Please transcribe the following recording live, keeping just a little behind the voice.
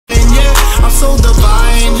so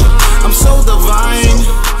divine. I'm so divine.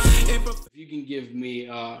 If you can give me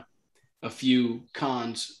a few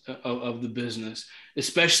cons of the business,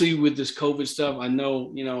 especially with this COVID stuff. I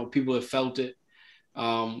know, people have felt it.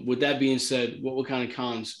 With that being said, what kind of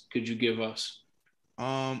cons could you give us?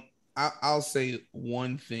 I'll say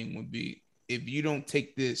one thing would be, if you don't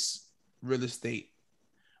take this real estate,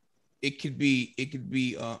 it could be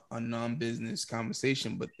a non-business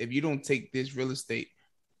conversation, but if you don't take this real estate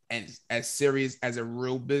as serious as a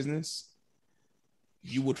real business,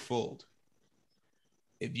 you would fold.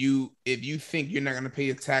 If you think you're not going to pay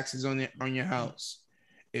your taxes on your house,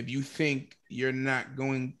 if you think you're not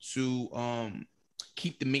going to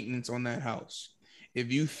keep the maintenance on that house,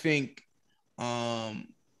 if you think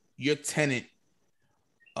your tenant,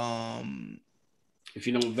 if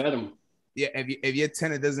you don't vet them, if your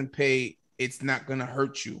tenant doesn't pay, it's not going to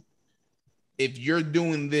hurt you. If you're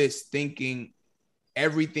doing this thinking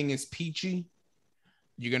everything is peachy,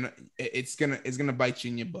 it's gonna bite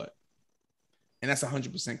you in your butt. And that's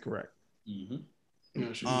 100% correct.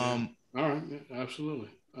 Mm-hmm. All right, yeah, absolutely.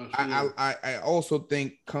 I also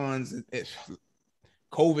think cons.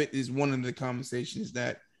 COVID is one of the conversations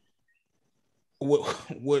that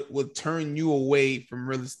would turn you away from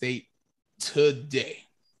real estate today.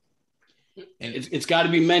 And it's got to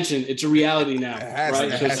be mentioned. It's a reality now,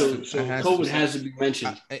 right? So COVID has to be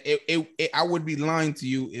mentioned. I would be lying to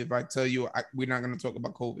you if I tell you we're not going to talk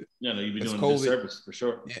about COVID. Yeah, no, you'd be doing a disservice for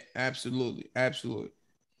sure. Yeah, absolutely.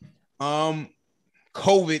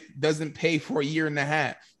 COVID doesn't pay for a year and a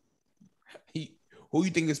half. Who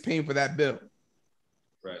you think is paying for that bill?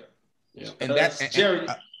 Right. Yeah. And that's Jerry.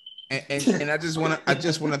 And I just want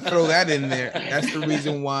to throw that in there. That's the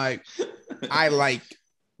reason why I like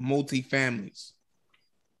multifamilies,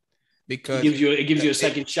 because it gives you a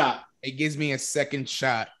second shot. It gives me a second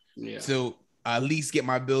shot to at least get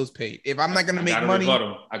my bills paid. If I'm not going to make money, I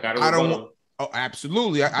don't. Oh,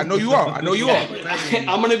 absolutely. I know you are. I'm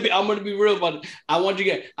gonna be real about it. I want you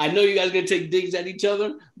guys. I know you guys are gonna take digs at each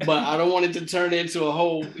other, but I don't want it to turn into a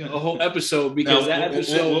whole episode, because that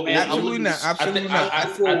episode. Absolutely not. I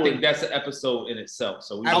think that's an episode in itself.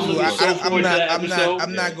 So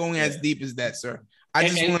I'm not going as deep as that, sir. I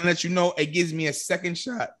just want to let you know it gives me a second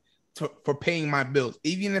shot for paying my bills,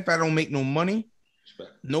 even if I don't make no money,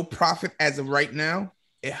 no profit as of right now.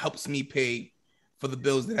 It helps me pay for the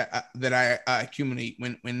bills that I accumulate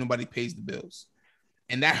when nobody pays the bills.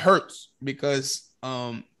 And that hurts, because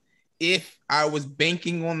if I was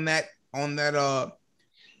banking on that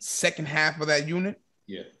second half of that unit,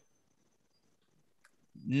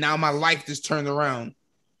 now my life just turned around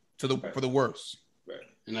for the worse. Right.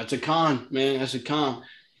 And that's a con, man. That's a con.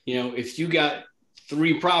 If you got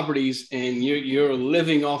 3 properties and you're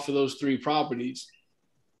living off of those 3 properties,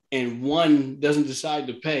 and one doesn't decide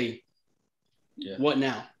to pay, what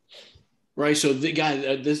now? Right. So the guy,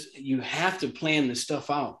 you have to plan this stuff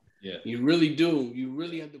out. Yeah. You really do. You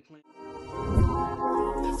really have to plan.